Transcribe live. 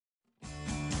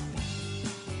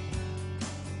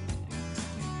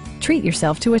treat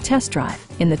yourself to a test drive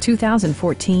in the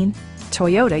 2014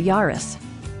 Toyota Yaris.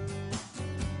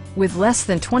 With less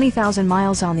than 20,000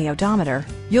 miles on the odometer,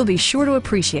 you'll be sure to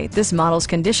appreciate this model's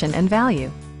condition and value.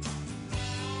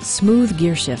 Smooth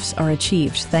gear shifts are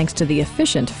achieved thanks to the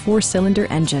efficient 4-cylinder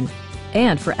engine.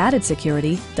 And for added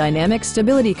security, dynamic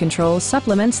stability control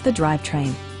supplements the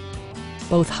drivetrain.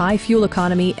 Both high fuel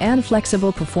economy and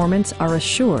flexible performance are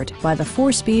assured by the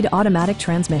 4-speed automatic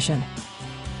transmission.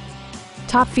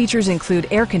 Top features include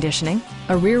air conditioning,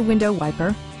 a rear window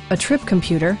wiper, a trip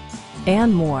computer,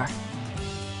 and more.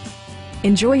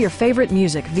 Enjoy your favorite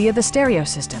music via the stereo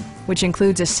system, which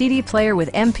includes a CD player with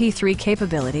MP3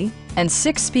 capability and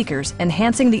 6 speakers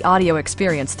enhancing the audio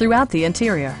experience throughout the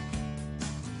interior.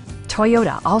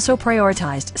 Toyota also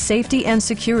prioritized safety and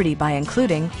security by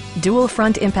including dual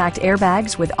front impact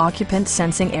airbags with occupant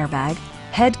sensing airbag,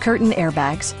 head curtain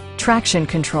airbags, traction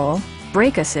control,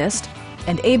 brake assist,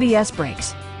 and ABS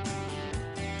brakes.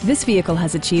 This vehicle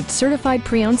has achieved certified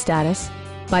pre-owned status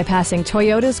by passing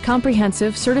Toyota's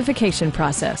comprehensive certification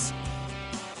process.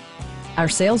 Our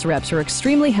sales reps are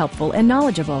extremely helpful and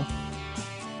knowledgeable.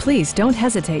 Please don't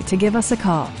hesitate to give us a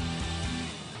call.